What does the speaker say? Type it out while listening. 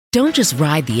Don't just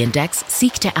ride the index,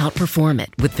 seek to outperform it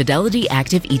with Fidelity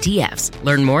Active ETFs.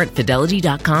 Learn more at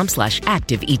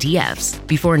fidelity.com/active ETFs.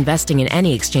 Before investing in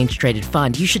any exchange-traded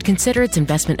fund, you should consider its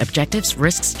investment objectives,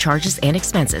 risks, charges, and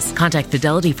expenses. Contact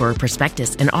Fidelity for a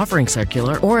prospectus, an offering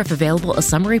circular, or if available, a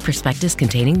summary prospectus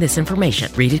containing this information.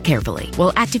 Read it carefully.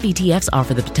 While active ETFs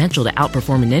offer the potential to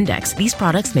outperform an index, these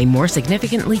products may more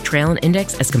significantly trail an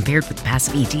index as compared with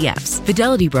passive ETFs.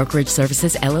 Fidelity Brokerage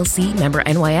Services, LLC, member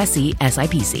NYSE,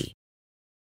 SIPC.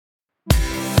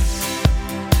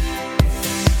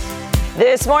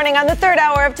 This morning on the third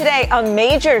hour of today, a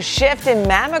major shift in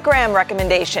mammogram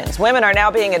recommendations. Women are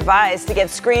now being advised to get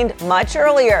screened much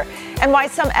earlier, and why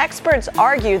some experts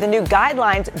argue the new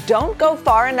guidelines don't go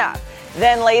far enough.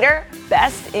 Then later,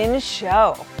 Best in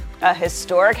Show. A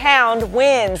historic hound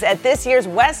wins at this year's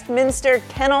Westminster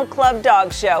Kennel Club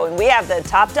Dog Show, and we have the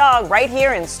top dog right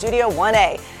here in Studio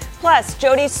 1A. Plus,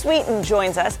 Jodie Sweetin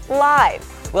joins us live.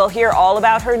 We'll hear all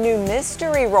about her new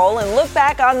mystery role and look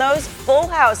back on those Full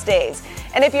House days.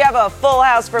 And if you have a full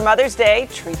house for Mother's Day,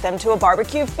 treat them to a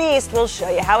barbecue feast. We'll show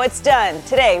you how it's done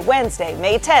today, Wednesday,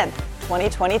 May 10th,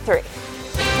 2023.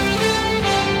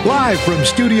 Live from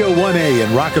Studio 1A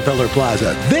in Rockefeller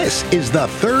Plaza, this is the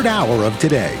third hour of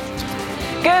today.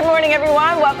 Good morning,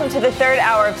 everyone. Welcome to the third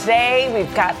hour of today.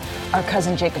 We've got our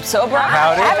cousin Jacob Sober.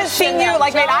 Howdy. I haven't seen you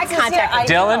made eye contact.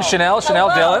 Dylan, Chanel,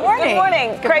 Dylan. Good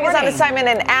morning. Craig is on assignment,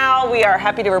 and Al, we are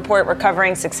happy to report,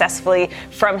 recovering successfully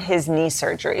from his knee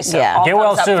surgery. So get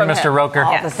well soon, Mr. Roker.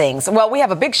 All the things. Well, we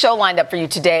have a big show lined up for you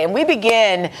today, and we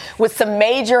begin with some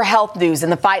major health news in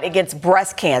the fight against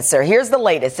breast cancer. Here's the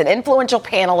latest. An influential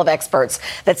panel of experts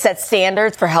that sets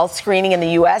standards for health screening in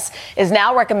the U.S. is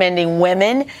now recommending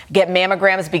women get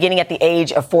mammograms beginning at the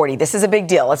age of 40. This is a big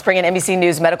deal. Let's bring in NBC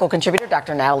News medical contributor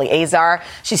Dr. Natalie Azar.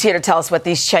 She's here to tell us what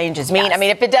these changes mean. Yes. I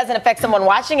mean, if it doesn't affect someone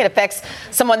watching, it affects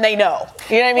someone they know.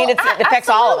 You know what I mean? It affects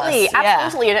all of us.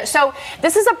 Absolutely. Yeah. So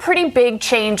this is a pretty big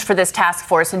change for this task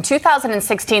force. In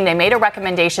 2016, they made a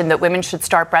recommendation that women should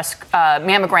start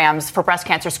mammograms for breast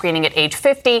cancer screening at age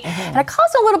 50. And it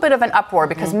caused a little bit of an uproar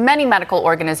because many medical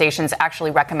organizations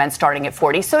actually recommend starting at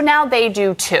 40. So now they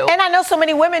do too. And I know so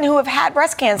many women who have had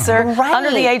breast cancer under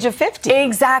the age of 50.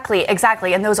 Exactly.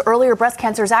 And those earlier breast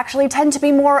cancers actually tend to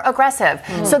be more aggressive.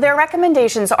 So their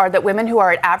recommendations are that women who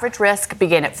are at average risk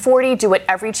begin at 40, do it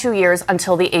every 2 years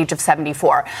until the age of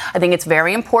 74. I think it's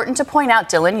very important to point out,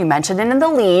 Dylan, you mentioned it in the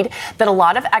lead, that a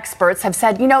lot of experts have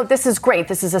said, this is great,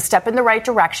 this is a step in the right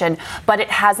direction, but it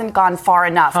hasn't gone far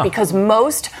enough because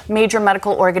most major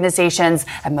medical organizations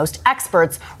and most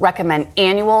experts recommend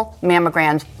annual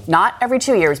mammograms, not every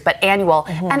 2 years, but annual,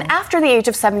 and after the age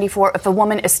of 74 if a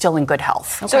woman is still in good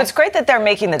health. So it's great that they're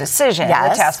making the decision, the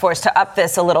task force, to up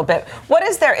this a little bit. What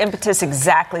is their impetus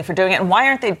exactly for doing it, and why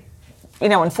aren't they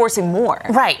enforcing more?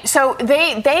 Right. So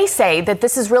they say that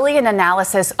this is really an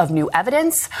analysis of new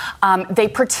evidence. They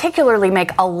particularly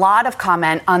make a lot of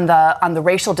comment on the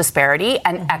racial disparity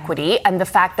and equity, and the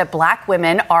fact that Black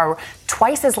women are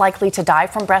twice as likely to die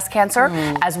from breast cancer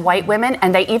as white women,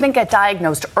 and they even get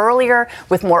diagnosed earlier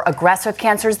with more aggressive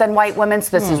cancers than white women.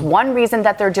 So this is one reason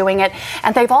that they're doing it.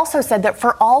 And they've also said that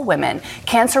for all women,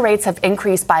 cancer rates have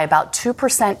increased by about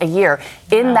 2% a year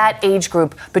in that age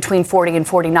group between 40 and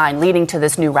 49, leading to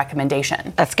this new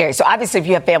recommendation. That's scary. So obviously if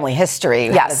you have family history,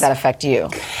 how does that affect you?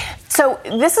 So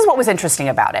this is what was interesting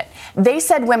about it. They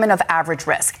said women of average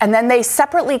risk, and then they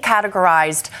separately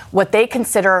categorized what they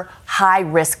consider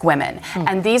high-risk women.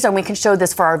 And these are, we can show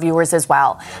this for our viewers as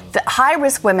well. The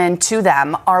high-risk women to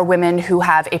them are women who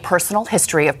have a personal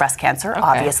history of breast cancer,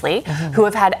 obviously, who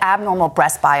have had abnormal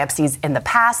breast biopsies in the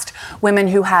past, women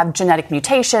who have genetic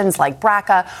mutations like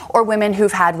BRCA, or women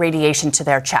who've had radiation to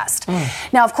their chest.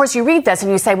 Now, of course, you read this and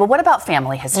you say, well, what about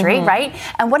family history, right?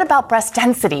 And what about breast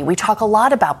density? We talk a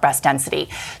lot about breast density.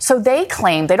 So they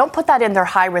claim, they don't put that in their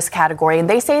high-risk category, and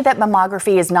they say that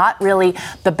mammography is not really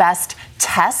the best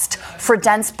test for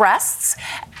dense breasts,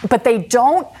 but they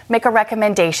don't make a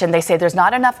recommendation. They say there's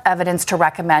not enough evidence to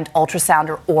recommend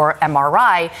ultrasound or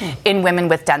MRI in women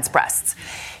with dense breasts.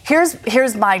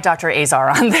 Here's my Dr. Azar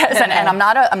on this, and I'm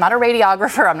not a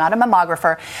radiographer, I'm not a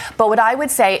mammographer, but what I would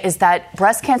say is that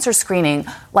breast cancer screening,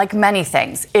 like many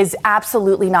things, is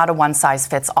absolutely not a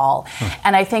one-size-fits-all.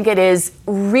 And I think it is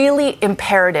really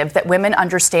imperative that women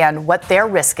understand what their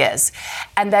risk is,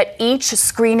 and that each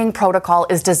screening protocol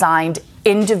is designed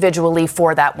individually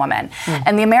for that woman.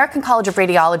 And the American College of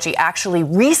Radiology actually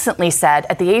recently said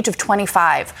at the age of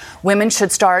 25, women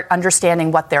should start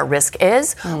understanding what their risk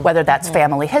is, whether that's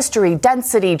family history,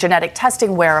 density, genetic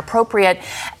testing where appropriate,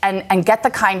 and get the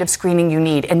kind of screening you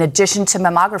need in addition to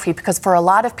mammography, because for a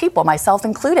lot of people, myself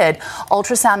included,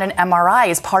 ultrasound and MRI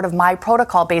is part of my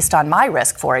protocol based on my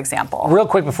risk, for example. Real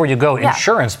quick before you go,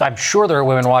 insurance. I'm sure there are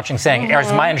women watching saying,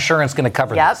 is my insurance going to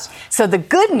cover this? So the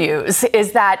good news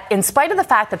is that in spite of the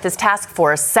fact that this task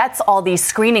force sets all these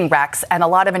screening recs, and a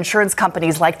lot of insurance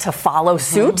companies like to follow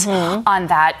suit on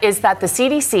that, is that the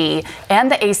CDC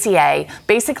and the ACA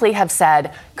basically have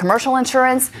said commercial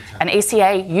insurance and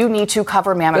ACA, you need to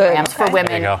cover mammograms for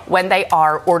women when they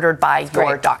are ordered by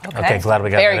your doctor. Okay, glad we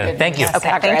got that in. Thank you.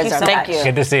 Okay, thank you so much.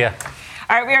 Good to see you.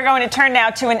 All right, we are going to turn now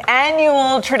to an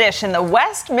annual tradition, the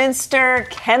Westminster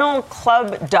Kennel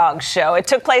Club Dog Show. It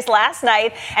took place last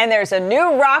night, and there's a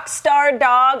new rock star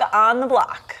dog on the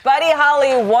block. Buddy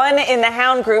Holly won in the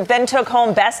hound group, then took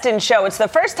home Best in Show. It's the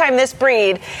first time this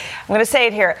breed, I'm going to say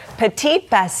it here, Petit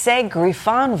Basset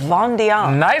Griffon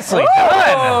Vendéen. Nicely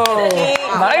done.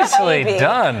 Nicely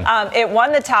done. It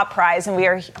won the top prize, and we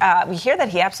hear that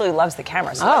he absolutely loves the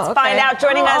camera. So let's find out.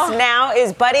 Joining us now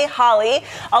is Buddy Holly,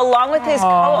 along with his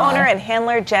co-owner and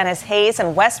handler Janice Hayes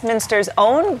and Westminster's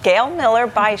own Gail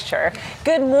Miller-Beischer.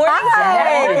 Good morning.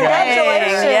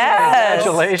 Congratulations. Yes.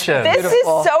 Congratulations. This is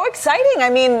so exciting. I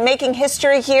mean, making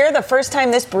history here. The first time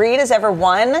this breed has ever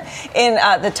won in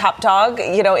the top dog,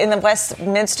 in the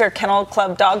Westminster Kennel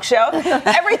Club Dog Show.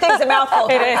 Everything's a mouthful.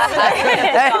 It is.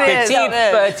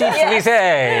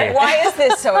 Why is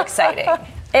this so exciting?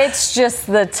 It's just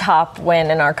the top win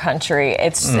in our country.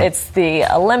 It's the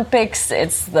Olympics,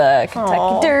 it's the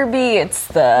Kentucky Derby, it's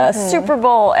the Super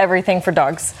Bowl, everything for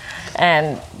dogs.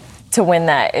 And to win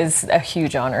that is a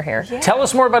huge honor here. Yeah. Tell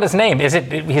us more about his name. Is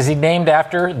he named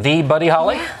after the Buddy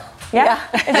Holly? Yeah.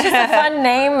 It's just a fun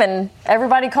name, and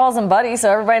everybody calls him Buddy, so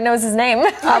everybody knows his name.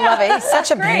 I love it. He's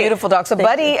such a beautiful dog. So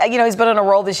Buddy, he's been on a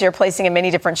roll this year, placing in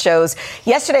many different shows.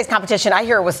 Yesterday's competition, I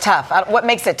hear it was tough. What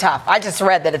makes it tough? I just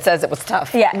read that it says it was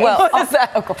tough. Yeah. Well,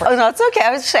 no, it's okay.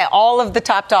 I was saying all of the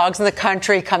top dogs in the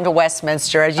country come to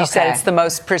Westminster. As you said, it's the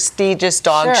most prestigious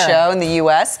dog show in the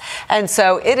U.S., and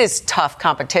so it is tough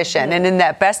competition. And in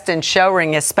that Best in Show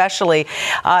ring especially,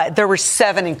 there were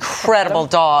 7 incredible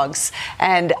dogs,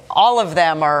 and all of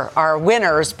them are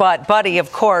winners, but Buddy,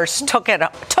 of course, took it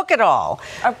all.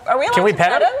 Are we allowed Can we to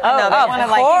pet him? Oh, no, of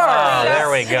course.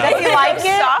 There we go. Does he like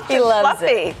it? Soft He and loves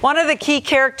fluffy. it. One of the key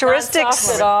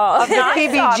characteristics at all. of the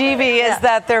PBGB is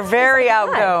that they're very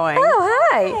outgoing. Oh,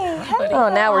 hi. Oh,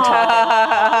 now we're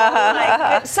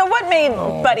talking. So what made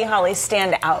Buddy Holly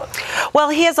stand out? Well,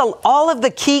 he has all of the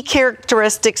key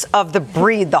characteristics of the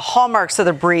breed, the hallmarks of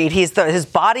the breed. His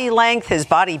body length, his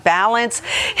body balance,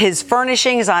 his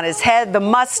furnishings on his head, the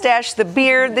mustache, the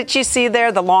beard that you see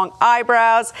there, the long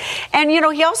eyebrows. And,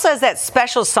 he also has that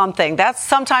special something.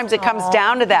 Sometimes it comes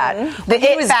down to that. The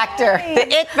it factor. The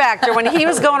it factor. When he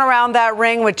was going around that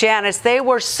ring with Janice, they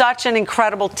were such an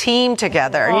incredible team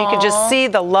together. And you could just see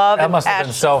the love That and must have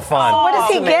been so fun. What does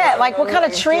he get? Like, what kind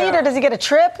of treat, or does he get a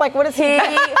trip? Like, what does he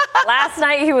get? Last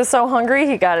night he was so hungry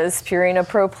he got his Purina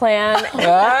Pro Plan.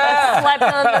 Slept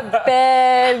on the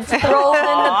bed, rolled in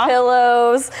the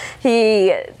pillows.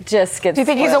 He just gets. Do you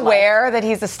think he's aware that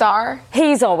he's a star?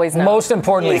 He's always known. Most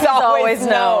importantly, he's always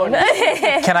known.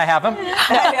 Can I have him? Okay,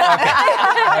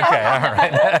 all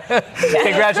right.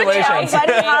 Congratulations.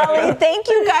 Buddy Holly, thank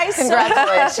you guys.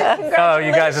 Congratulations. Oh,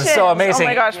 you guys are so amazing. Oh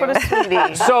my gosh, what a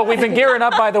sweetie. So we've been gearing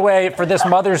up, by the way, for this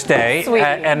Mother's Day,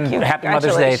 and happy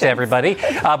Mother's Day to everybody.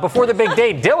 Before the big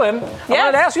day, Dylan, I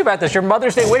wanted to ask you about this. Your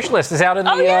Mother's Day wish list is out in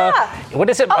the, what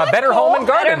is it? Better Home and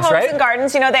Gardens, Better right? Homes and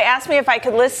Gardens. They asked me if I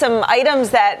could list some items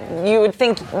that you would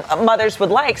think mothers would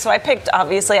like. So I picked,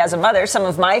 obviously, as a mother, some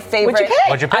of my favorite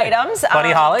What'd you pick? items.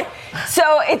 Buddy Holly? So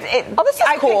this is cool.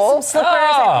 I picked some slippers,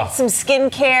 I picked some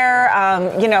skincare,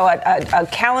 a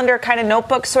calendar kind of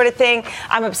notebook sort of thing.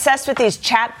 I'm obsessed with these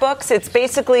chat books. It's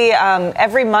basically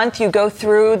every month you go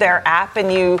through their app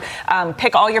and you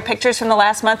pick all your pictures from the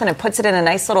last month, and it puts it in a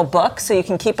nice little book so you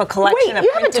can keep a collection of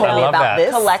you haven't told me about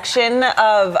this. Collection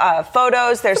of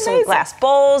photos. There's some glass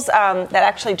bowls that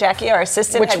actually Jackie, our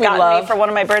assistant, had gotten me for one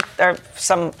of my or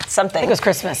something. I think it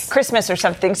was Christmas or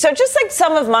something. So just like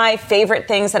some of my favorite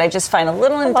things that I just find a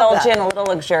little indulgent, a little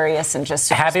luxurious, and just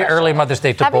happy early Mother's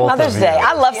Day to Happy both Mother's of you. Day.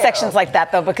 I love sections like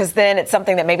that, though, because then it's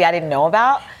something that maybe I didn't know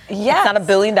about. Yes. It's not $1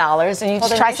 billion, and you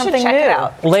just try something new.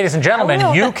 Well, ladies and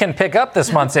gentlemen, you can pick up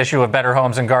this month's issue of Better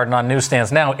Homes and Garden on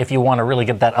newsstands now if you want to really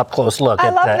get that up-close look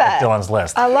at Dylan's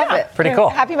list. I love it. Pretty cool.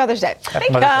 Happy Mother's Day.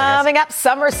 Coming up,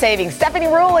 summer savings. Stephanie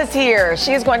Ruhle is here.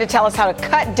 She is going to tell us how to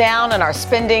cut down on our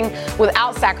spending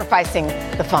without sacrificing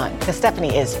the fun, because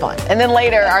Stephanie is fun. And then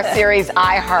later, our series,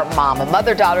 I Heart Mom, a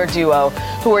mother-daughter duo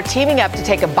who are teaming up to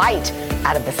take a bite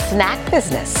out of the snack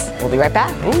business. We'll be right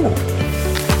back. Ooh.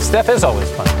 Steph is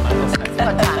always fun.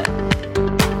 Fun time.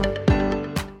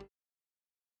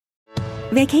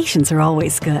 Vacations are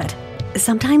always good.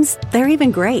 Sometimes they're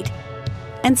even great.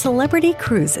 And Celebrity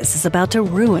Cruises is about to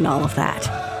ruin all of that.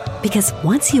 Because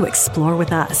once you explore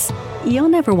with us, you'll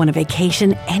never want a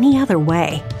vacation any other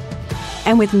way.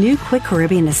 And with new Quick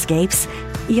Caribbean Escapes,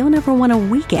 you'll never want a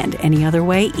weekend any other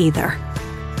way either.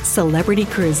 Celebrity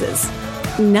Cruises.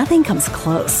 Nothing comes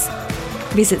close.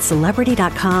 Visit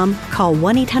Celebrity.com, call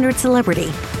 1-800-CELEBRITY,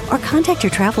 or contact your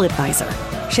travel advisor.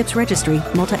 Ships Registry,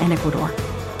 Malta and Ecuador.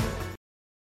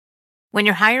 When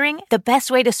you're hiring, the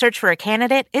best way to search for a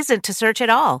candidate isn't to search at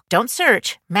all. Don't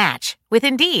search, match with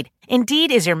Indeed.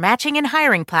 Indeed is your matching and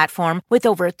hiring platform with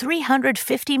over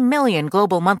 350 million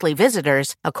global monthly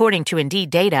visitors, according to Indeed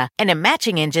data, and a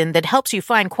matching engine that helps you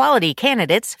find quality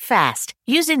candidates fast.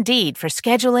 Use Indeed for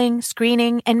scheduling,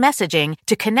 screening, and messaging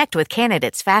to connect with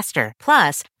candidates faster.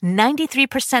 Plus,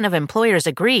 93% of employers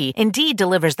agree Indeed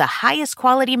delivers the highest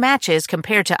quality matches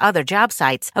compared to other job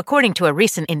sites, according to a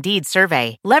recent Indeed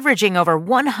survey. Leveraging over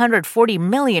 140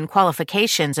 million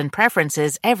qualifications and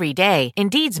preferences every day,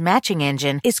 Indeed's matching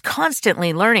engine is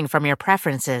constantly learning from your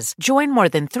preferences. Join more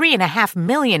than 3.5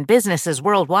 million businesses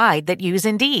worldwide that use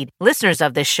Indeed. Listeners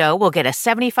of this show will get a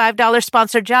 $75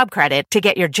 sponsored job credit to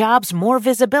get your jobs more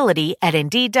visibility at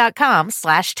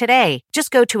Indeed.com/today.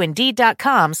 Just go to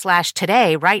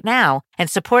Indeed.com/today right now and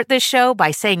support this show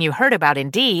by saying you heard about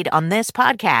Indeed on this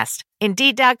podcast.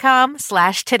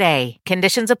 Indeed.com/today.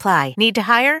 Conditions apply. Need to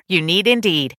hire? You need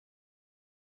Indeed.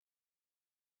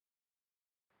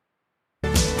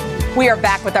 We are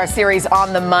back with our series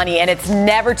On the Money, and it's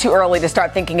never too early to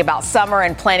start thinking about summer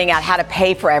and planning out how to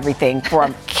pay for everything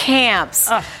from camps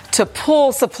to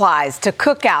pool supplies to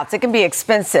cookouts. It can be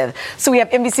expensive. So we have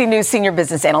NBC News senior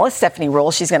business analyst Stephanie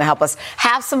Ruhle. She's going to help us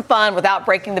have some fun without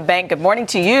breaking the bank. Good morning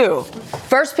to you.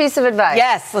 First piece of advice.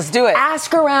 Yes, let's do it.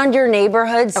 Ask around your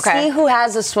neighborhood, see who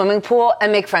has a swimming pool,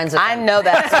 and make friends with them. I know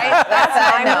that, right? That's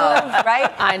I know,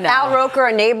 right? I know. Al Roker,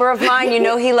 a neighbor of mine, you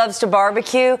know he loves to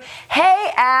barbecue.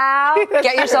 Hey, Al,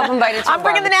 get yourself invited to I'm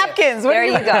bringing the napkins. There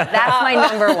you go. That's my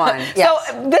number one. Yes.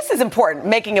 So this is important,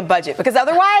 making a budget, because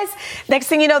otherwise, next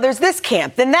thing you know, there's this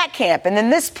camp, then that camp, and then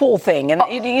this pool thing, and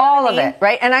you know all of it,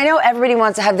 right? And I know everybody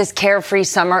wants to have this carefree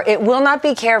summer. It will not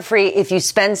be carefree if you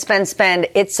spend.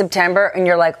 It's September, and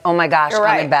you're like, oh my gosh,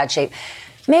 I'm in bad shape.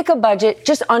 Make a budget.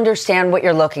 Just understand what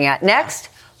you're looking at. Next,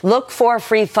 look for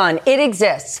free fun. It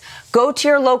exists. Go to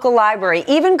your local library.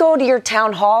 Even go to your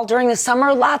town hall during the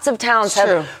summer. Lots of towns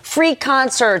have free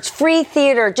concerts, free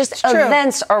theater, just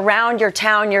events around your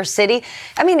town, your city.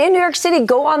 I mean, in New York City,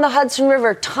 go on the Hudson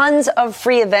River. Tons of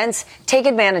free events. Take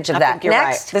advantage of that.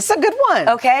 Next. This is a good one.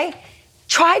 Okay.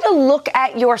 Try to look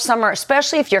at your summer,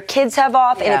 especially if your kids have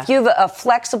off and if you have a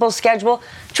flexible schedule.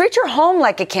 Treat your home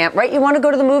like a camp, right? You want to go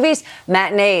to the movies?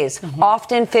 Matinees,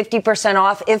 often 50%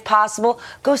 off if possible.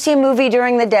 Go see a movie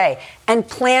during the day and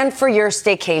plan for your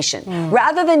staycation.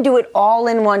 Rather than do it all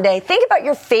in one day, think about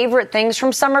your favorite things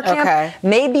from summer camp.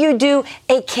 Maybe you do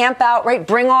a camp out, right?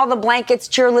 Bring all the blankets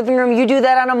to your living room. You do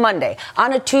that on a Monday.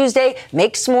 On a Tuesday,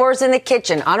 make s'mores in the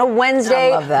kitchen. On a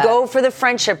Wednesday, go for the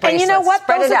friendship bracelets. And you know what?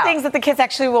 Spread Those it are out. things that the kids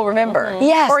actually will remember.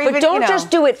 Yes, or even, but don't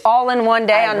just do it all in one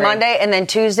day on Monday, and then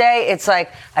Tuesday, it's like,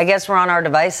 I guess we're on our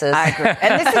devices. I agree.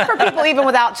 And this is for people even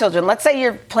without children. Let's say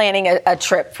you're planning a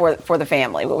trip for the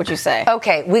family. What would you say?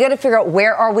 Okay, we got to figure out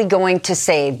where are we going to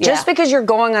save. Just because you're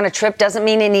going on a trip doesn't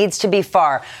mean it needs to be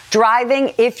far.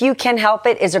 Driving, if you can help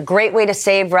it, is a great way to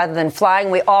save rather than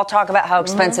flying. We all talk about how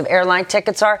expensive airline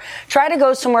tickets are. Try to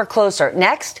go somewhere closer.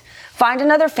 Next, find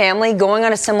another family going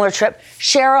on a similar trip.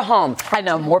 Share a home. I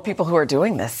know more people who are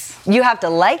doing this. You have to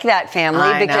like that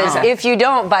family because if you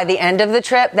don't, by the end of the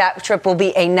trip, that trip will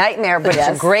be a nightmare. But it's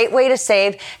a great way to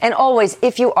save. And always,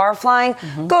 if you are flying,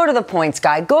 go to the points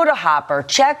guide, go to Hopper,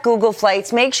 check Google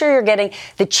Flights, make sure you're getting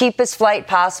the cheapest flight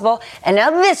possible. And now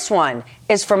this one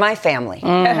is for my family.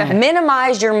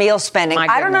 Minimize your meal spending.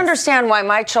 I don't understand why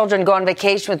my children go on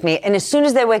vacation with me, and as soon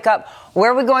as they wake up, where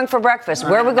are we going for breakfast?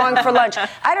 Where are we going for lunch?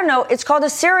 I don't know. It's called a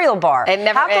cereal bar. It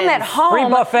never How come ends. at home Free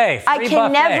buffet. I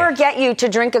can never get you to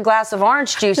drink a glass of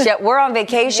orange juice, yet we're on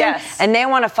vacation and they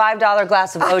want a $5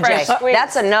 glass of OJ.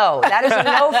 That's a no. That is a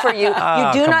no for you.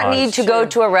 You do not need to go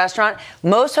to a restaurant.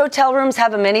 Most hotel rooms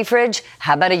have a mini fridge.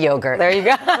 How about a yogurt? There you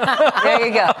go. There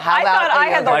you go. How I about thought I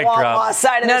had the Wawa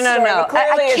side of the story. No.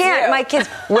 I can't. My kids,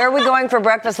 where are we going for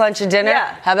breakfast, lunch, and dinner?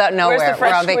 How about nowhere? Where's the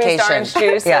fresh we're on vacation. Orange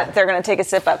juice that they're going to take a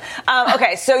sip of.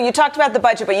 Okay, so you talked about the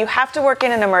budget, but you have to work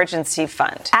in an emergency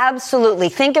fund. Absolutely.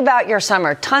 Think about your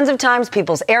summer. Tons of times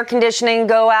people's air conditioning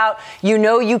go out. You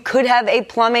know you could have a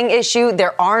plumbing issue.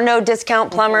 There are no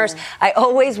discount plumbers. I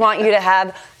always want you to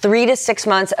have 3 to 6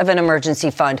 months of an emergency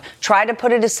fund. Try to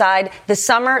put it aside. The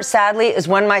summer, sadly, is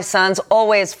when my sons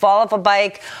always fall off a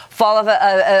bike, fall off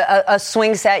a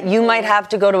swing set. You might have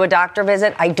to go to a doctor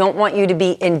visit. I don't want you to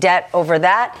be in debt over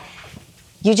that.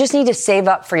 You just need to save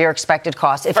up for your expected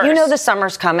costs. If you know the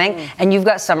summer's coming and you've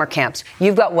got summer camps,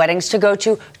 you've got weddings to go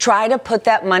to, try to put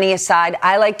that money aside.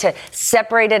 I like to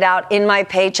separate it out in my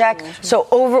paycheck.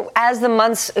 So as the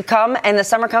months come and the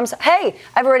summer comes, hey,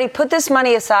 I've already put this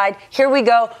money aside. Here we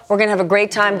go. We're going to have a great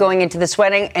time going into this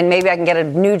wedding, and maybe I can get a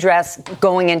new dress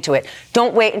going into it.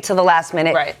 Don't wait until the last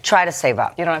minute. Try to save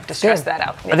up. You don't have to stress that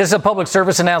out. This is a public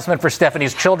service announcement for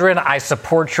Stephanie's children. I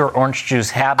support your orange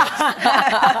juice habits.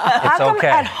 It's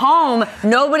okay. At home,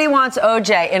 nobody wants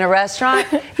OJ. In a restaurant,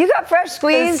 you got fresh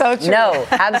squeeze? So true. No,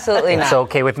 absolutely not. It's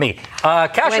okay with me.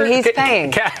 Cash when he's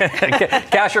paying.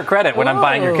 Cash or credit when I'm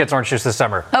buying your kids orange juice this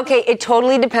summer? Okay, it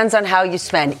totally depends on how you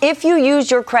spend. If you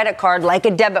use your credit card like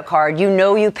a debit card, you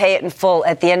know you pay it in full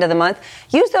at the end of the month,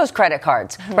 use those credit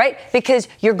cards, right? Because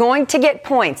you're going to get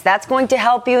points. That's going to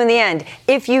help you in the end.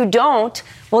 If you don't,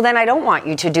 well, then I don't want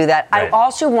you to do that. Right. I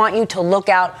also want you to look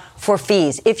out for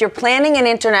fees. If you're planning an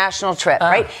international trip,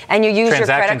 right, and you use your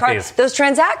credit card, those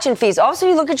transaction fees. Also,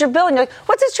 you look at your bill and you're like,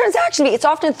 what's this transaction fee? It's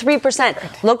often 3%.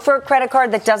 Right. Look for a credit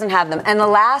card that doesn't have them. And the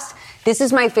last, this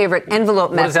is my favorite, envelope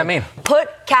method. What does that mean? Put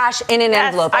cash in an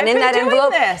envelope. And in that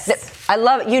envelope, I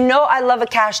love it. You know I love a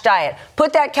cash diet.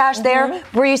 Put that cash there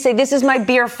where you say, this is my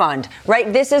beer fund,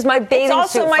 right? This is my bathing suit fund.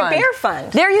 It's also my beer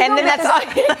fund. There you go. And then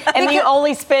and you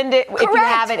only spend it if you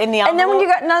have it in the envelope. And then when you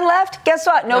got none left, guess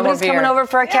what? Nobody's coming over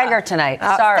for a kegger tonight.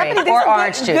 Sorry. Or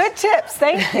orange juice. Good tips.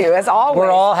 Thank you, as always.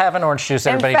 We're all having orange juice,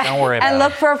 everybody. Don't worry about it. And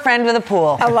look for a friend with a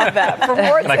pool. I love that. For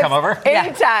more Can I come over?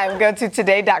 Anytime. Go to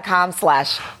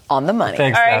today.com/onthemoney.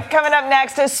 Thanks, all right, coming up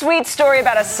next, a sweet story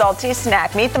about a salty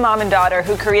snack. Meet the mom and daughter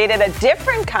who created a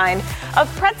different kind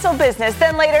of pretzel business.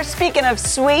 Then later, speaking of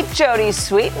sweet, Jodie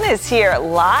Sweetin is here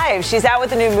live. She's out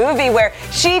with a new movie where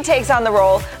she takes on the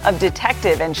role of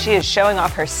detective, and she is showing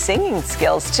off her singing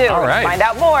skills, too. All right. We'll find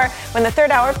out more when the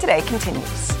third hour of Today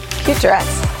continues. Cute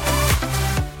dress.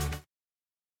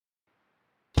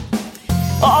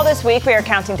 Well, all this week, we are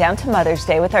counting down to Mother's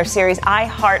Day with our series, I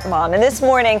Heart Mom. And this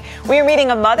morning, we are meeting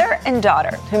a mother and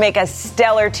daughter who make a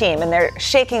stellar team, and they're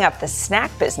shaking up the snack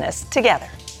business together.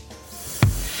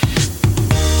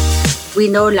 We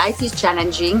know life is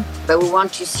challenging, but we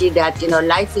want to see that,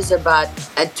 life is about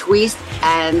a twist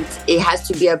and it has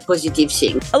to be a positive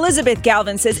thing. Elizabeth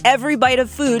Galvin says every bite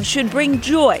of food should bring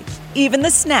joy, even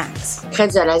the snacks.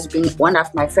 Pretzel has been one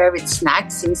of my favorite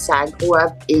snacks since I grew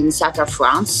up in south of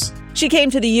France. She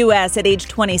came to the U.S. at age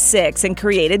 26 and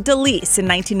created Delice in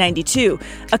 1992,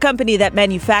 a company that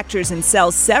manufactures and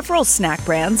sells several snack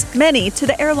brands, many to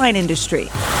the airline industry.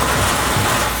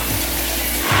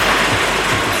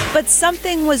 But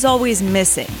something was always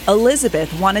missing. Elizabeth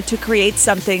wanted to create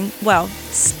something,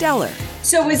 stellar.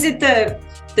 So was it the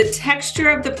texture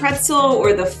of the pretzel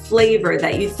or the flavor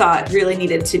that you thought really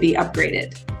needed to be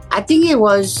upgraded? I think it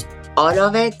was all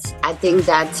of it. I think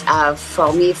that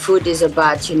for me, food is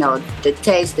about, the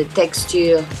taste, the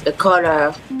texture, the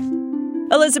color.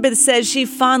 Elizabeth says she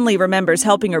fondly remembers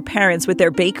helping her parents with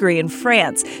their bakery in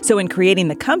France. So in creating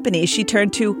the company, she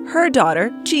turned to her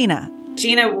daughter, Gina.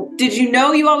 Gina, did you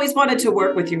know you always wanted to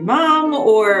work with your mom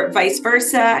or vice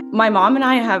versa? My mom and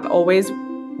I have always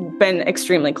been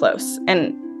extremely close,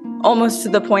 and almost to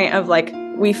the point of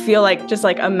we feel just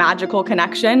like a magical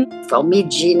connection. For me,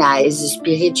 Gina is a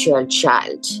spiritual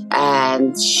child,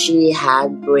 and she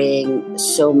had bring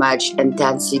so much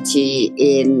intensity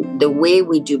in the way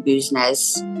we do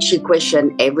business. She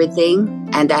questioned everything,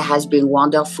 and that has been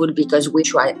wonderful because we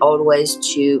try always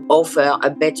to offer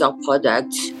a better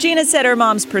product. Gina said her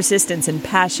mom's persistence and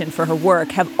passion for her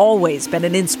work have always been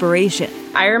an inspiration.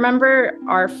 I remember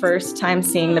our first time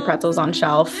seeing the pretzels on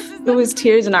shelf. It was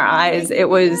tears in our eyes. It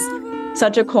was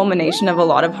such a culmination of a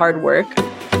lot of hard work.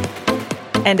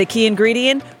 And a key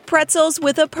ingredient? Pretzels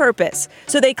with a purpose.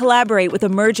 So they collaborate with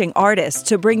emerging artists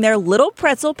to bring their little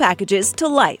pretzel packages to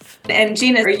life. And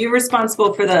Gina, are you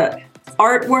responsible for the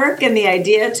artwork and the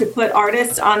idea to put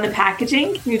artists on the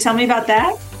packaging? Can you tell me about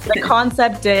that? The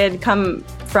concept did come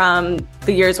from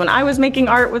the years when I was making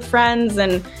art with friends,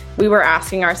 and we were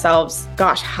asking ourselves,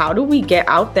 gosh, how do we get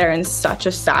out there in such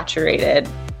a saturated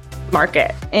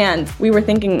market? And we were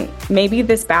thinking maybe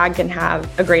this bag can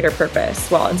have a greater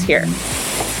purpose while it's here.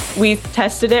 We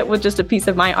tested it with just a piece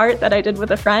of my art that I did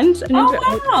with a friend.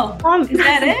 Oh, wow. Mom, is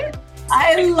that it?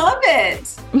 I love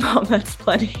it. Mom, that's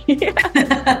plenty.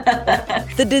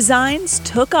 The designs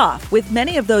took off, with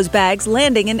many of those bags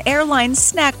landing in airline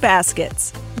snack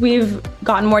baskets. We've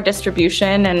gotten more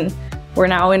distribution, and we're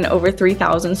now in over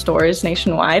 3,000 stores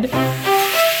nationwide.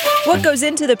 What goes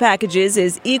into the packages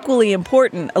is equally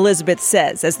important, Elizabeth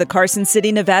says, as the Carson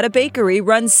City, Nevada bakery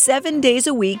runs 7 days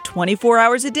a week, 24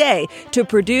 hours a day to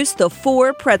produce the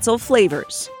 4 pretzel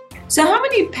flavors. So how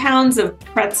many pounds of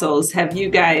pretzels have you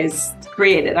guys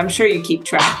created? I'm sure you keep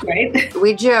track, right?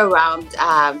 We do around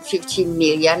 15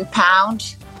 million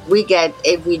pounds. We get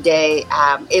every day,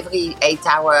 every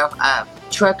 8-hour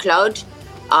truckload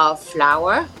of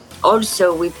flour.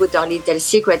 Also, we put our little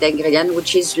secret ingredient,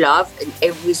 which is love in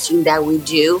everything that we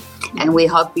do. And we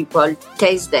hope people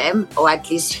taste them or at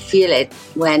least feel it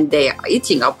when they are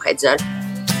eating our pretzel.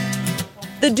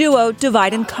 The duo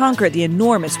divide and conquer the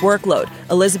enormous workload.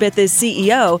 Elizabeth is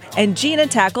CEO and Gina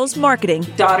tackles marketing.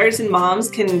 Daughters and moms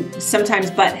can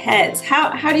sometimes butt heads.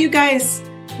 How do you guys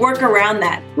work around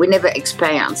that? We never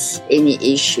experience any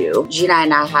issue. Gina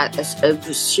and I had a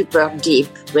super deep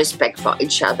respect for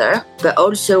each other, but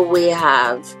also we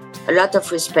have a lot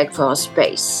of respect for our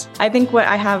space. I think what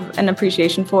I have an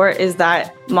appreciation for is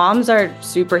that moms are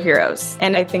superheroes.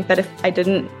 And I think that if I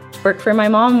didn't work for my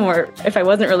mom, or if I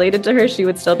wasn't related to her, she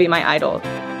would still be my idol.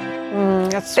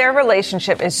 Their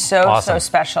relationship is so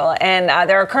special. And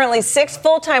there are currently 6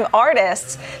 full-time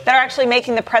artists that are actually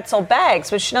making the pretzel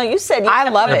bags, which, you said you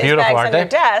have these bags on your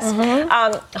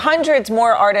desk. Hundreds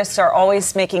more artists are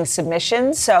always making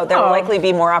submissions, so there will likely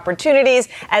be more opportunities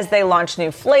as they launch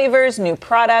new flavors, new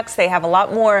products. They have a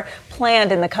lot more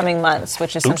planned in the coming months,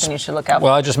 which is something you should look out for.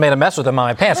 Well, I just made a mess with them on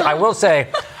my pants. I will say,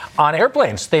 on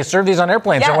airplanes. They serve these on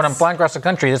airplanes. And when I'm flying across the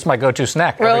country, this is my go-to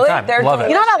snack every time. Love it.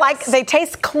 You know what I like? They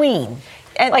taste clean.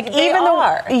 And like they even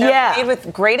are. They're made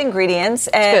with great ingredients,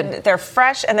 and they're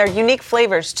fresh, and they're unique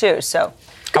flavors, too. So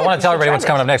I want to tell everybody what's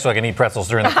coming up next so I can eat pretzels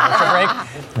during the commercial break.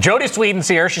 Jodie Sweetin's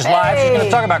here. She's live. She's going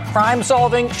to talk about crime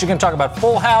solving. She's going to talk about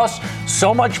Full House,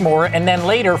 so much more. And then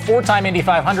later, 4-time Indy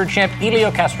 500 champ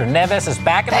Elio Castroneves is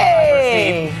back in the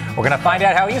driver's seat. We're going to find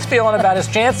out how he's feeling about his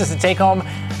chances to take home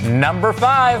number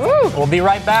 5. We'll be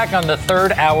right back on the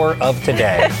 3rd hour of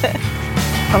today.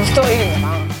 I'm still eating them,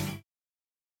 Mom.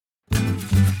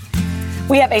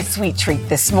 We have a sweet treat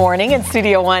this morning in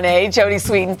Studio 1A. Jodie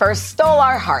Sweetin first stole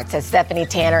our hearts as Stephanie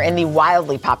Tanner in the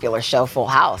wildly popular show Full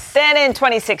House. Then in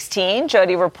 2016,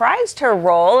 Jodie reprised her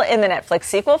role in the Netflix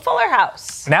sequel Fuller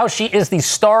House. Now she is the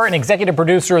star and executive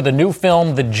producer of the new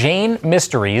film The Jane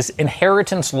Mysteries,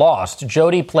 Inheritance Lost.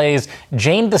 Jodie plays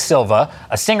Jane Da Silva,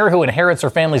 a singer who inherits her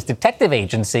family's detective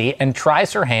agency and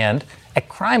tries her hand at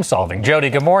crime solving.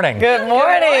 Jodie, good morning. Good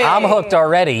morning. I'm hooked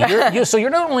already. So you're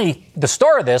not only the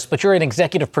star of this, but you're an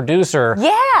executive producer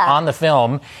on the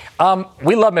film.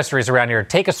 We love mysteries around here.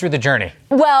 Take us through the journey.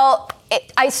 Well,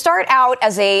 I start out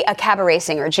as a cabaret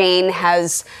singer. Jane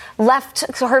has left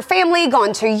her family,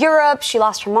 gone to Europe. She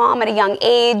lost her mom at a young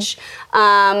age.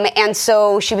 And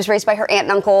so she was raised by her aunt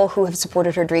and uncle who have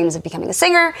supported her dreams of becoming a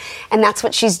singer. And that's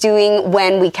what she's doing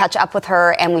when we catch up with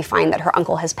her and we find that her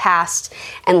uncle has passed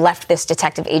and left this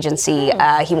detective agency.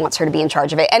 He wants her to be in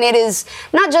charge of it. And it is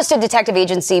not just a detective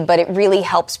agency, but it really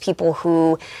helps people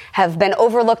who have been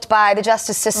overlooked by the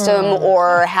justice system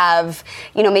or have,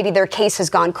 maybe their case has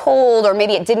gone cold or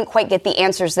maybe it didn't quite get the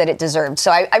answers that it deserved.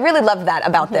 So I really love that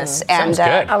about this. And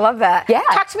I love that. Yeah.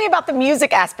 Talk to me about the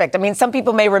music aspect. I mean, some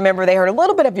people may remember they heard a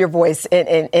little bit of your voice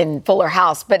in Fuller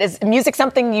House, but is music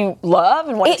something you love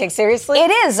and want to take seriously?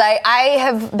 It is. I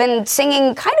have been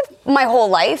singing kind of my whole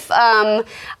life. I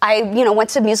went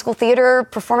to musical theater,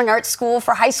 performing arts school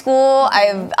for high school.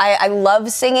 I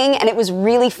love singing, and it was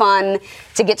really fun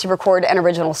to get to record an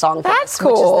original song for That's this,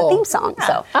 which is the cool. theme song. Yeah.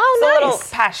 So, it's a little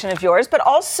passion of yours, but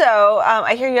also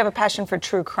I hear you have a passion for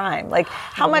true crime. Like,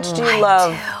 how much do you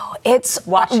love it's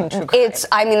watching true crime.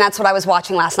 I mean, that's what I was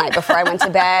watching last night before I went to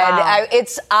bed.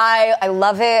 I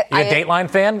love it. You a Dateline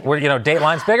fan? Where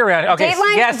Dateline's big around. Okay,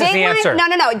 yes is the answer. No.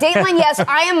 Dateline, yes.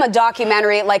 I am a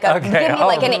documentary, like give me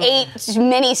like an 8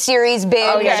 mini-series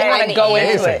binge. Oh, yeah, you want to go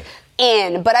into it.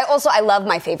 But I love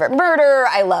My Favorite Murder.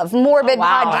 I love Morbid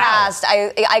podcast.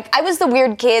 I was the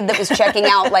weird kid that was checking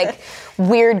out like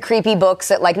weird, creepy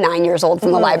books at like 9 years old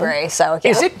from the library. So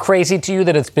yeah. Is it crazy to you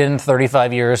that it's been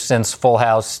 35 years since Full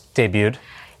House debuted?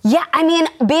 Yeah, I mean,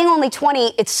 being only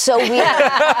 20, it's so weird.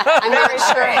 I'm not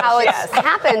sure how it's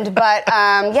happened, but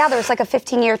there's like a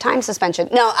 15-year time suspension.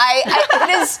 No, it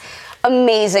is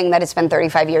amazing that it's been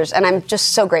 35 years, and I'm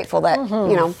just so grateful that, I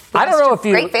don't know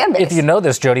if you know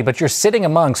this, Jodie, but you're sitting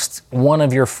amongst one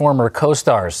of your former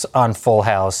co-stars on Full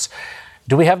House.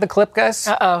 Do we have the clip, guys?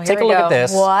 Uh-oh, Take a look at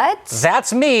this. What?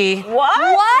 That's me. What?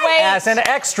 Wait. As an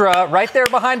extra, right there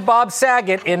behind Bob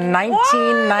Saget in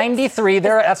 1993.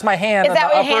 That's my hand. Is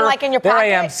that your hand like in your pocket? There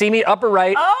I am. See me upper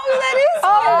right. Oh, that is.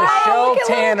 Michelle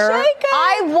Tanner.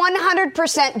 I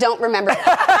 100% don't remember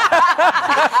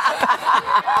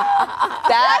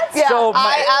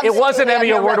it was an Emmy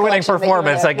Award-winning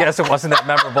performance. I guess it wasn't that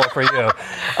memorable for you.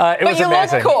 It was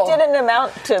amazing. Look cool. It didn't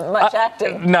amount to much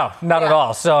acting. No, not at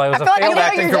all. So it was a failed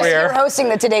acting career. You're hosting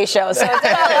the Today Show, so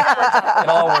it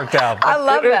all worked out. I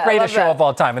love it. It was that. the greatest show of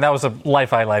all time, and that was a life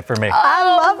highlight for me. I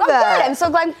love that. Good. I'm so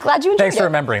glad you enjoyed Thanks for it.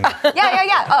 remembering that.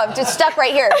 Yeah. Oh, just stuck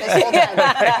right here this whole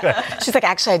time. She's like,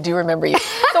 actually, I do remember you.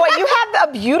 So you have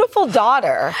a beautiful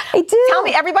daughter. I do. Tell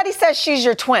me, everybody says she's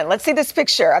your twin. Let's see this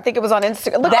picture. I think it was on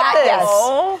Instagram. Look at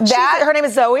this. Yes. Her name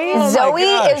is Zoe? Zoe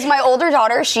is my older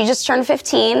daughter. She just turned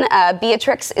 15.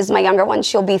 Beatrix is my younger one.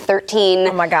 She'll be 13.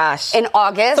 Oh, my gosh. In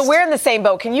August. So we're in the same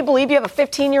boat. Can you believe you have a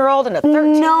 15-year-old and a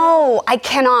 13-year-old? No, I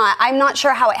cannot. I'm not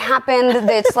sure how it happened.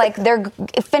 It's like they're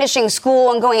finishing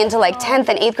school and going into like 10th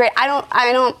and 8th grade. I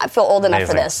don't feel old enough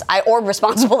for this. Or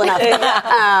responsible enough.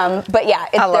 But yeah,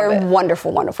 they're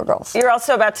wonderful, wonderful girls. You're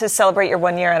also about to celebrate your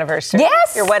 1-year anniversary.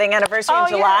 Yes. Your wedding anniversary in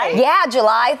July. Yeah,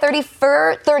 July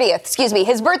 30th. Excuse me.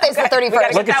 His birthday's the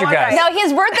 31st. Look at you guys. No,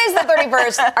 his birthday's the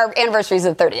 31st. Our anniversary's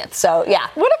the 30th. So yeah.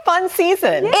 What a fun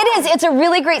season. Yeah. It is. It's a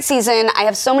really great season. I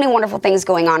have so many wonderful things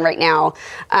going on right now.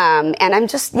 And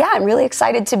I'm really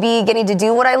excited to be getting to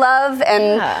do what I love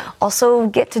and also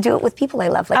get to do it with people I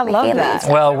love, like my family. That.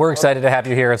 Well, we're excited to have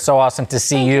you here. It's so awesome to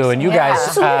see you. And you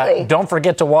guys, don't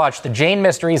forget to watch The Jane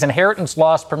Mysteries Inheritance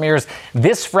Lost premieres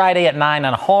this Friday at 9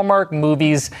 on Hallmark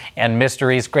Movies and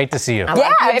Mysteries. Great to see you.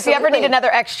 Yeah, if you ever need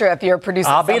another extra, if you're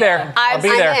producing I'll be there. I'm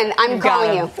in. I'm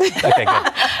calling you. Okay,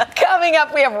 good. Coming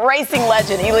up, we have racing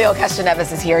legend Elio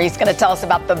Castroneves is here. He's going to tell us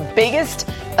about the biggest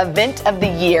event of the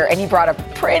year, and he brought a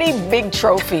pretty big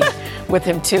trophy with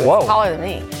him, too. Whoa. It's taller than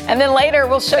me. And then later,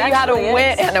 we'll show you how to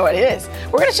win. I know it is.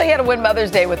 We're going to show you how to win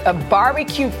Mother's Day with a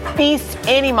barbecue feast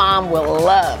any mom will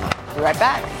love. Be right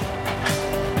back.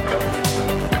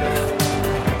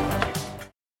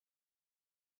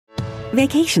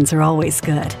 Vacations are always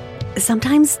good.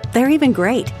 Sometimes they're even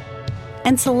great.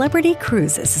 And Celebrity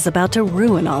Cruises is about to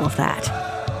ruin all of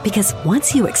that. Because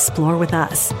once you explore with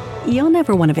us, you'll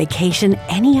never want a vacation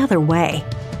any other way.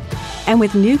 And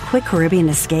with new Quick Caribbean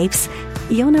escapes,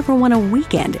 you'll never want a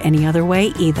weekend any other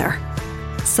way either.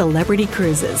 Celebrity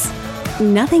Cruises.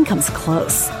 Nothing comes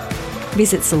close.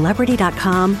 Visit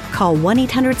Celebrity.com, call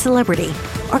 1-800-CELEBRITY,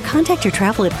 or contact your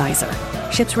travel advisor.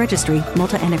 Ships Registry,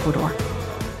 Malta and Ecuador.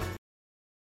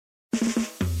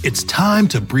 It's time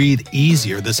to breathe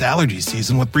easier this allergy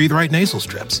season with Breathe Right nasal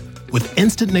strips. With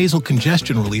instant nasal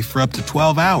congestion relief for up to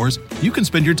 12 hours, you can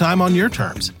spend your time on your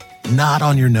terms, not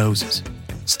on your noses.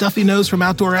 Stuffy nose from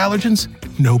outdoor allergens?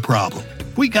 No problem.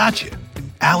 We got you.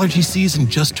 Allergy season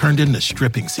just turned into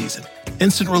stripping season.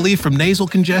 Instant relief from nasal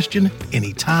congestion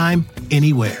anytime,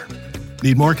 anywhere.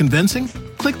 Need more convincing?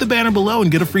 Click the banner below and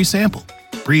get a free sample.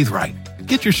 Breathe Right.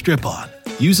 Get your strip on.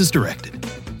 Use as directed.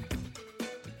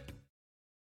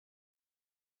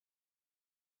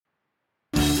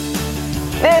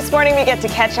 This morning, we get to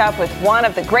catch up with one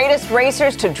of the greatest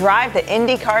racers to drive the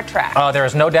IndyCar track. Oh, there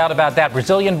is no doubt about that.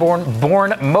 Brazilian-born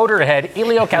motorhead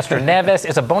Elio Castroneves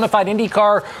is a bona fide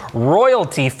IndyCar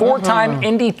royalty, four-time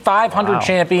Indy 500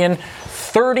 champion,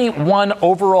 31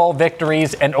 overall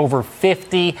victories, and over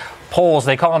 50 poles.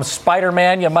 They call him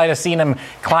Spider-Man. You might have seen him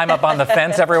climb up on the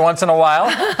fence every once in a while.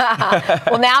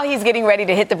 Well, now he's getting ready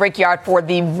to hit the Brickyard for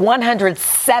the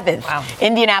 107th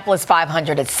Indianapolis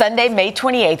 500. It's Sunday, May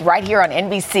 28th, right here on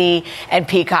NBC and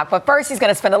Peacock. But first, he's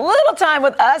going to spend a little time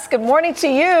with us. Good morning to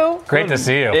you. Great to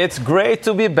see you. It's great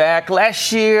to be back.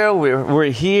 Last year,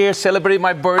 we're here celebrating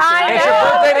my birthday. It's your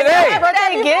birthday today. Happy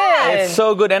birthday again. It's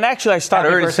so good. And actually, I started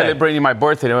early celebrating my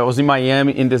birthday. I was in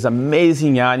Miami in this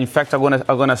amazing yacht. In fact, I'm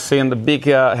gonna send a big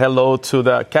hello to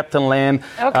the Captain Land,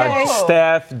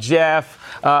 Steph, Jeff,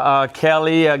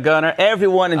 Kelly, Gunnar,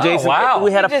 everyone, and Jason. Wow.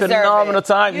 We had a phenomenal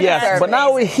time. Yes, but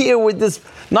now we're here with this,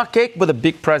 not cake, but a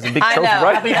big present, big trophy,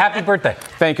 right? Happy birthday.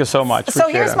 Thank you so much. So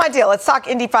here's my deal. Let's talk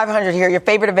Indy 500 here. Your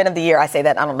favorite event of the year. I say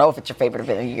that. I don't know if it's your favorite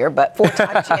event of the year, but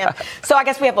 4-time champ. So I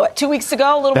guess we have, 2 weeks to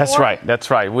go, a little more? That's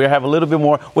right. We have a little bit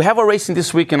more. We have a racing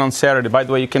this weekend on Saturday. By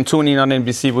the way, you can tune in on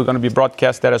NBC. We're going to be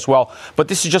broadcast that as well. But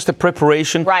this is just a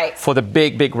preparation for the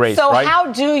big race, so right?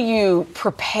 How do you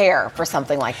prepare for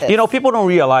something like this? You know, people don't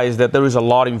realize that there is a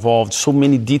lot involved, so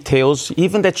many details,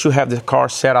 even that you have the car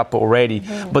set up already.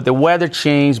 But the weather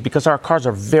changed because our cars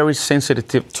are very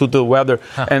sensitive to the weather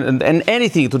and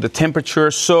anything, to the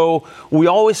temperature. So we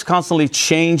always constantly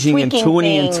changing and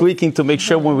tuning and tweaking to make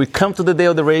sure when we come to the day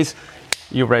of the race,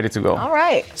 you're ready to go. All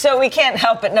right. So we can't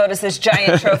help but notice this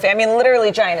giant trophy. I mean,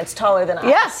 literally giant. It's taller than us.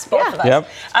 Yes, both of us. Yep.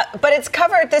 But it's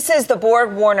covered. This is the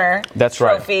Borg Warner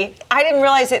trophy. Right. I didn't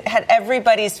realize it had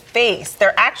everybody's face,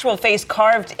 their actual face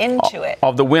carved into it.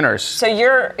 Of the winners. So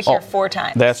you're here 4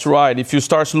 times. That's right. If you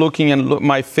start looking and look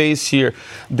my face here,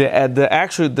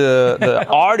 the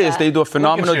artists, they do a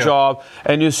phenomenal job,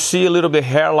 and you see a little bit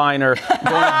hairliner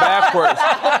going backwards.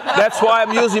 That's why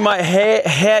I'm using my head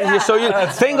here. So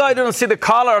thank God you don't see the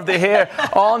color of the hair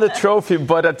on the trophy,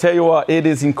 but I tell you what, it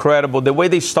is incredible. The way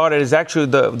they started is actually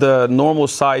the normal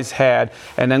size head,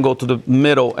 and then go to the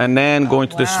middle, and then going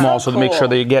to the small, so to make sure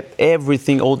that you get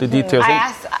everything, all the details.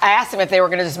 I asked them if they were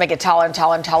going to just make it taller and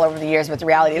taller and taller over the years, but the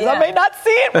reality is I may not see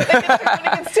it when it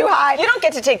gets too high. You don't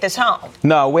get to take this home.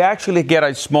 No, we actually get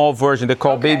a small version. They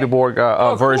call Baby Borg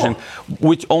version,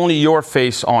 with only your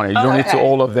face on it. You don't need to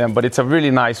all of them, but it's a really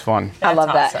nice one. I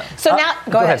love that. So now,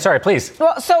 go ahead. Sorry, please.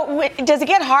 Well, so does it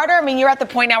get harder? I mean, you're at the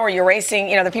point now where you're racing,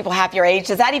 the people half your age.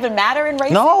 Does that even matter in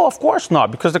racing? No, of course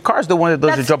not, because the car is the one that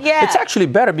does the job. Yeah. It's actually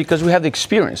better because we have the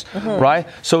experience, right?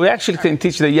 So we actually can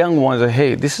teach the young ones that,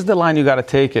 hey, this is the line you got to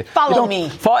take it. Follow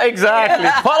me. Exactly.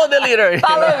 Follow the leader.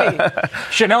 Follow me.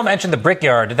 Chanel mentioned the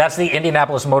Brickyard. That's the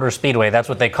Indianapolis Motor Speedway. That's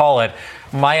what they call it.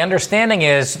 My understanding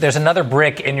is there's another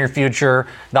brick in your future.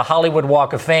 The Hollywood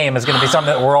Walk of Fame is going to be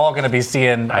something that we're all going to be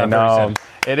seeing. I know.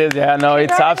 It is,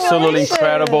 it's absolutely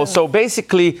incredible. So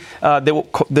basically,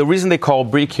 the reason they call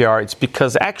Brickyard, it's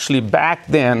because actually back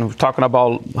then, we're talking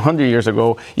about 100 years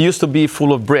ago, it used to be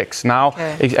full of bricks. Now,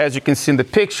 as you can see in the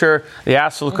picture, the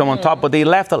asphalt come on top, but they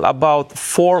left about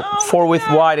 4 width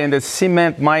wide, and they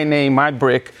cement my name, my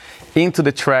brick, into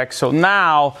the track. So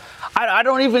now, I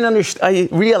don't even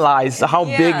realize how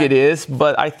big it is,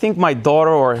 but I think my daughter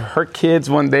or her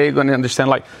kids one day are going to understand,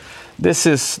 like, this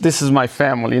is my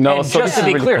family, And so just to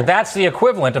be clear, that's the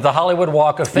equivalent of the Hollywood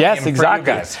Walk of Fame. Yes, exactly.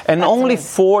 For you guys. And that's only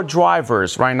 4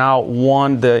 drivers right now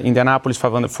won the Indianapolis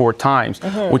 500 4 times,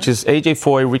 which is AJ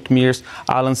Foy, Rick Mears,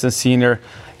 Alan Sensiner,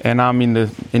 and I'm in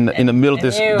the middle of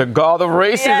this, the god of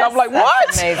races. Yes, I'm like, what?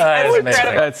 That's incredible.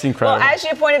 That's incredible. Well, as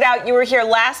you pointed out, you were here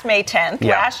last May 10th.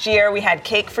 Yeah. Last year, we had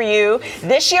cake for you.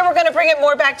 This year, we're going to bring it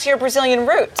more back to your Brazilian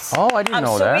roots. Oh, I didn't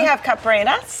know that. So we have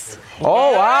capoeiras.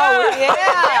 Oh,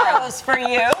 wow. Arrows for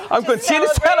you. I'm continuing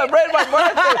to celebrate my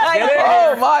birthday.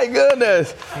 Oh, my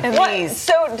goodness.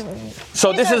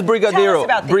 So this is Brigadeiro.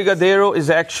 Brigadeiro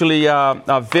is actually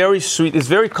very sweet. It's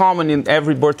very common in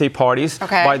every birthday parties,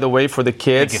 by the way, for the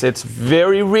kids. It's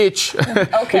very rich.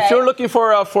 If you're looking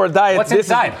for a diet, what's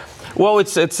inside? Well,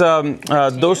 it's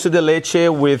dulce de leche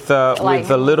with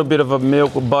a little bit of a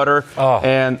milk, butter,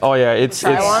 and it's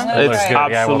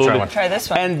absolutely. We'll try this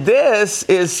one. And this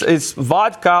is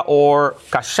vodka or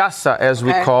cachaça, as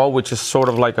we call, which is sort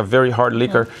of like a very hard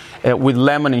liquor with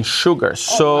lemon and sugar.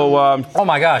 So, oh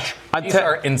my gosh, these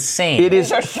are insane. It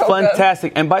is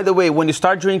fantastic. And by the way, when you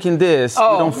start drinking this, you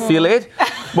don't feel it,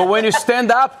 but when you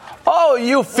stand up,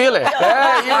 you feel it.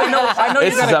 I know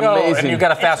you gotta go, amazing. And you've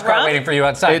got a fast car waiting for you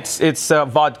outside. It's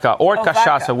vodka or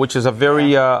cachaça, which is a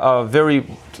very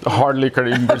hard liquor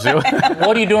in Brazil.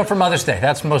 What are you doing for Mother's Day?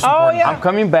 That's most important. I'm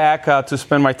coming back to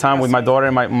spend my time with my daughter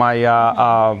and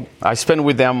I spend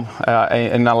with them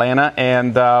in Atlanta,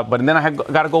 and but then I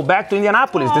got to go back to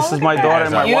Indianapolis. This is my daughter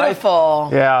and my wife.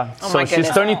 Yeah, so she's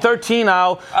turning 13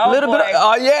 now. A little bit.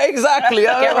 Yeah, exactly.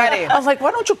 Get ready. I was like,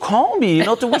 why don't you call me?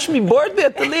 To wish me birthday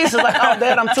at least. She's like, oh,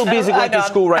 Dad, I'm too busy going to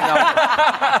school right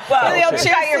now. Well, cheers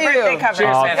your birthday cover.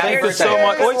 Cheers, man. Thank you so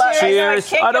much.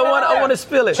 Cheers. I want to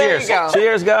spill it. Cheers.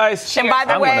 Cheers, guys. And by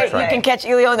the way, you can catch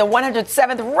Elio in the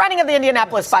 107th running of the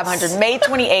Indianapolis 500, May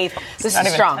 28th. This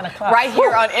is strong. Right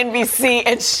here on NBC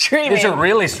and streaming. These are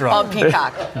really strong. On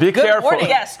Peacock. Be careful. Morning.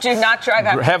 Yes, do not drive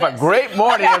after Have a great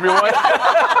morning, everyone.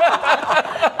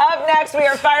 Up next, we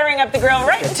are firing up the grill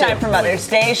right in time for Mother's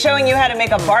Day, showing you how to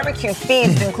make a barbecue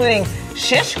feast, including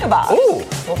shish kebabs. Ooh.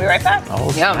 We'll be right back.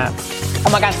 Oh, Yum. Oh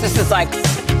my gosh, this is like.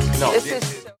 No.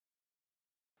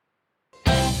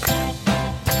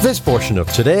 This portion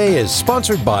of Today is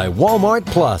sponsored by Walmart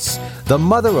Plus, the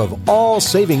mother of all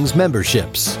savings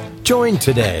memberships. Join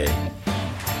today.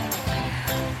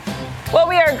 Well,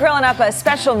 we are grilling up a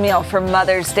special meal for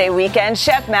Mother's Day weekend.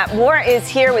 Chef Matt Moore is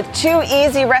here with 2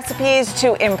 easy recipes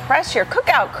to impress your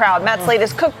cookout crowd. Matt's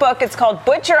latest cookbook, it's called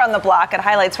Butcher on the Block. It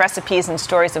highlights recipes and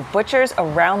stories of butchers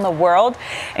around the world.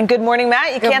 And good morning,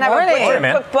 Matt. You can't have a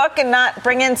butcher cookbook and not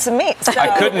bring in some meat. So.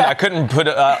 I couldn't put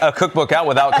a cookbook out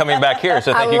without coming back here.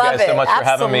 So thank you guys so much for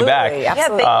having me back. Yeah,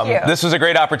 thank you. This was a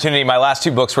great opportunity. My last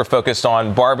 2 books were focused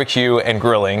on barbecue and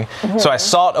grilling. Mm-hmm. So I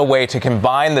sought a way to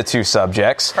combine the 2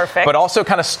 subjects. Perfect. But also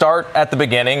kind of start at the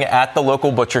beginning at the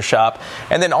local butcher shop.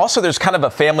 And then also there's kind of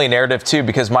a family narrative too,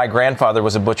 because my grandfather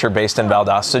was a butcher based in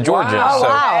Valdosta, Georgia.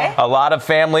 Wow. So a lot of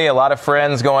family, a lot of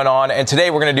friends going on. And today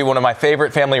we're going to do one of my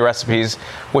favorite family recipes,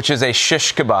 which is a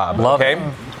shish kebab. Love it.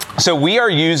 So we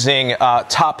are using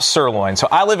top sirloin. So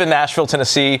I live in Nashville,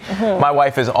 Tennessee. Mm-hmm. My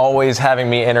wife is always having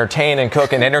me entertain and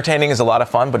cook, and entertaining is a lot of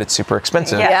fun, but it's super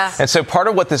expensive. Yes. And so part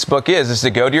of what this book is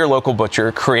to go to your local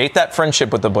butcher, create that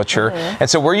friendship with the butcher. Mm-hmm. And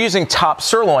so we're using top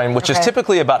sirloin, which is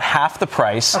typically about half the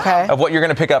price of what you're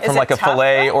going to pick up from like a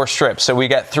fillet or strip. So we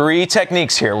got 3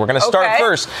 techniques here. We're going to start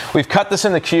first. We've cut this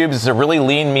into cubes. It's a really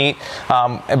lean meat.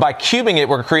 And by cubing it,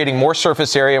 we're creating more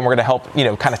surface area, and we're going to help,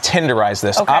 kind of tenderize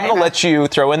this. I'm going to let you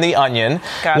throw in the onion.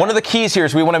 One of the keys here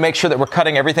is we want to make sure that we're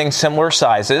cutting everything similar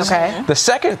sizes. The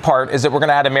second part is that we're going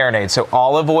to add a marinade. So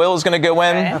olive oil is going to go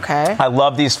in. I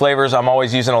love these flavors. I'm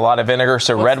always using a lot of vinegar.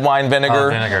 So red wine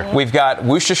vinegar. We've got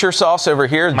Worcestershire sauce over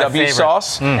here, W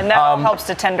sauce. And that all helps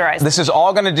to tenderize. This is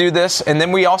all going to do this. And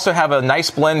then we also have a nice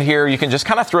blend here. You can just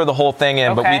kind of throw the whole thing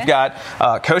in. But we've got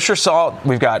kosher salt.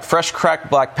 We've got fresh cracked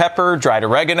black pepper, dried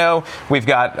oregano. We've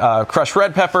got crushed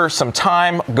red pepper, some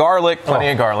thyme, garlic, plenty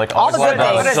of garlic. All the good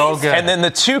things. So good. And then the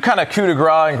 2 kind of coup de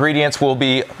grace ingredients will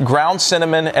be ground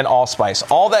cinnamon and allspice.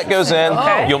 All that goes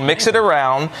in. You'll mix it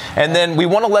around. And then we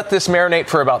want to let this marinate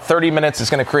for about 30 minutes. It's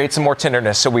going to create some more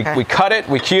tenderness. So we cut it,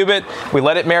 we cube it, we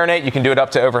let it marinate. You can do it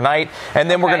up to overnight.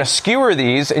 And then we're going to skewer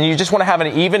these, and you just want to have an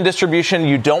even distribution.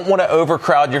 You don't want to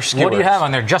overcrowd your skewers. What do you have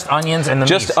on there? Just onions and the meat?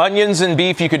 Just onions and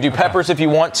beef. You could do peppers if you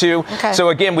want to. So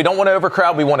again, we don't want to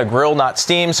overcrowd. We want to grill, not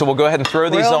steam. So we'll go ahead and throw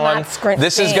these on.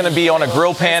 This is going to be on a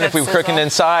grill pan. If we were cooking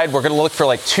inside, we're going to look for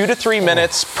like 2 to 3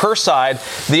 minutes per side.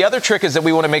 The other trick is that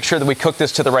we want to make sure that we cook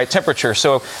this to the right temperature.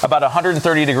 So about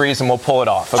 130 degrees, and we'll pull it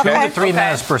off. 2 to 3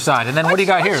 minutes per side. And then what do you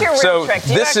got here? What's your real trick?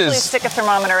 Do you actually stick a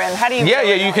thermometer in? How do you? Yeah.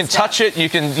 You can touch it. You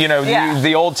can, use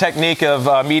the old technique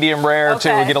of medium rare to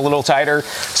get a little tighter.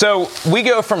 So we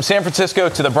go from San Francisco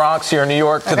to the Bronx here in New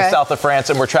York to the south of France,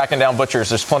 and we're tracking down butchers.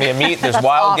 There's plenty of meat. There's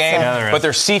wild game, but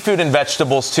there's seafood and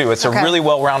vegetables too. It's a really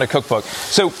well-rounded cookbook.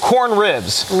 So corn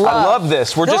ribs. I love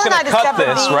this. We're just going to cut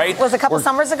this, right? Was a couple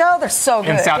summers ago. They're so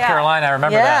good. In South Carolina, I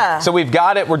remember that. So we've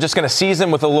got it. We're just going to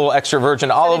season with a little extra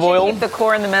virgin olive oil. Keep the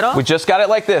core in the middle? We just got it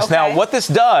like this. Now, what this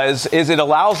does is it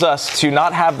allows us to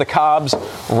not have the cobs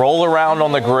roll around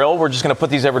on the grill. We're just going to put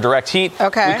these over direct heat.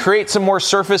 We create some more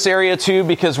surface area too,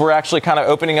 because we're actually kind of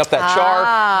opening up that char.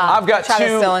 I've got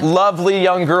 2 lovely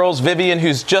young girls, Vivian,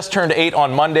 who's just turned 8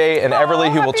 on Monday, and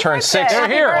Everly, who will turn 6 on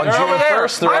June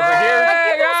 1st. They're over here.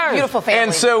 Beautiful family.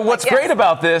 And so what's great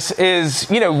about this is,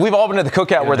 we've all been to the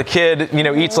cookout where the kid,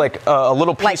 eats like a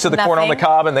little piece of the corn on the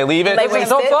cob and they leave it.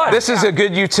 This is a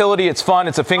good utility. It's fun.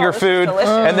 It's a finger food.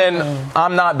 And then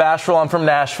I'm not bashful. I'm from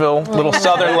Nashville. Little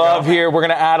Southern love here. We're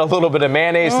going to add a little bit of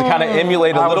mayonnaise to kind of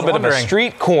emulate a little bit of a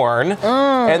street corn.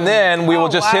 And then we will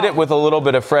just hit it with a little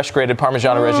bit of fresh grated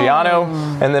Parmigiano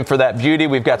Reggiano. And then for that beauty,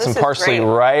 we've got some parsley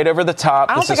right over the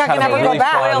top. This is kind of really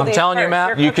fun. I'm telling you,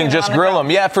 Matt. You can just grill them.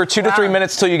 Yeah, for 2 to 3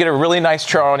 minutes till you get a really nice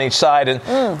char on each side.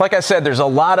 And like I said, there's a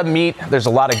lot of meat. There's a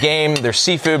lot of game. There's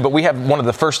seafood. But we have one of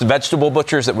the first vegetable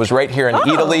butchers that was right here in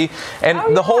Italy.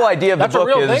 And the whole idea of the book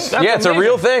is, it's a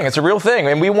real thing. It's a real thing.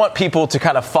 And we want people to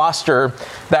kind of foster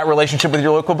that relationship with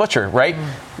your local butcher, right?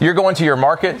 You're going to your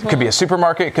market. It could be a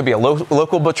supermarket. It could be a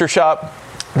local butcher shop.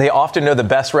 They often know the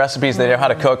best recipes. They know how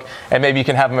to cook, and maybe you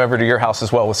can have them over to your house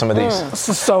as well with some of these. This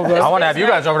is so good. I want to have you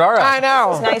guys over to our house. I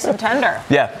know. It's nice and tender.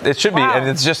 Yeah, it should be. And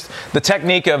it's just the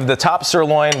technique of the top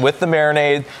sirloin with the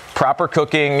marinade, proper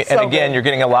cooking, and again, you're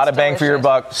getting a lot of bang for your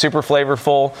buck. Super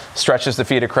flavorful, stretches to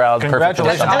feed a crowd.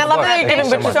 Congratulations. Perfect. And I love that you're giving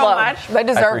butchers so love. much. They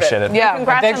deserve I appreciate it. Yeah.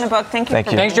 Congrats on the book. Thank you.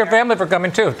 Thanks to your family for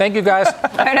coming too. Thank you guys.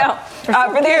 I know.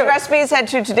 For these recipes, head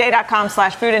to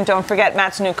today.com/food, and don't forget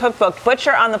Matt's new cookbook,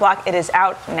 Butcher on the Block. It is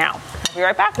out now. I'll be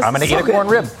right back. I'm going to eat a corn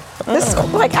rib. This is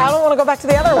like, I don't want to go back to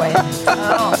the other way.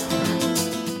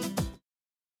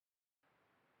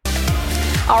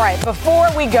 All right, before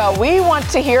we go, we want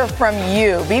to hear from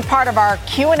you. Be part of our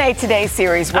Q&A Today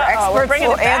series where experts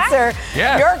will answer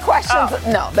your questions.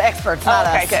 No, the experts, not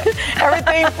us. Good.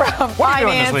 Everything from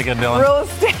finance, weekend, Dylan? real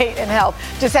estate, and health.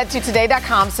 Just head to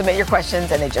today.com, submit your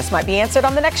questions, and they just might be answered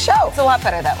on the next show. It's a lot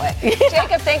better that way.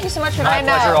 Jacob, thank you so much for My being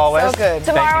pleasure always. So good.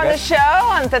 Tomorrow on the show,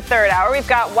 on the third hour, we've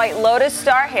got White Lotus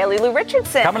star Haley Lou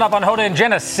Richardson. Coming up on Hoda and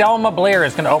Jenna, Selma Blair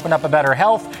is going to open up about her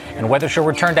health and whether she'll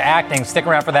return to acting. Stick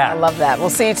around for that. I love that. We'll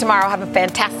see you tomorrow. Have a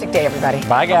fantastic day, everybody.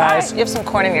 Bye, guys. You have some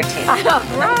corn in your teeth. I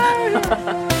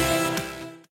know.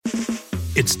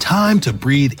 It's time to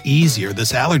breathe easier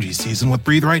this allergy season with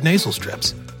Breathe Right nasal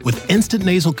strips. With instant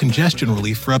nasal congestion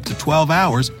relief for up to 12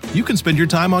 hours, you can spend your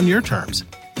time on your terms,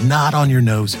 not on your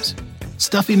noses.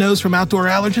 Stuffy nose from outdoor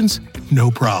allergens? No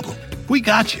problem. We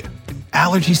got you.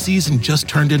 Allergy season just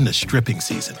turned into stripping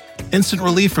season. Instant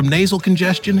relief from nasal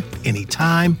congestion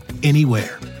anytime,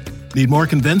 anywhere. Need more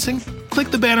convincing? Click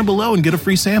the banner below and get a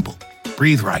free sample.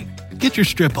 Breathe Right. Get your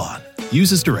strip on.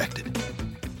 Use as directed.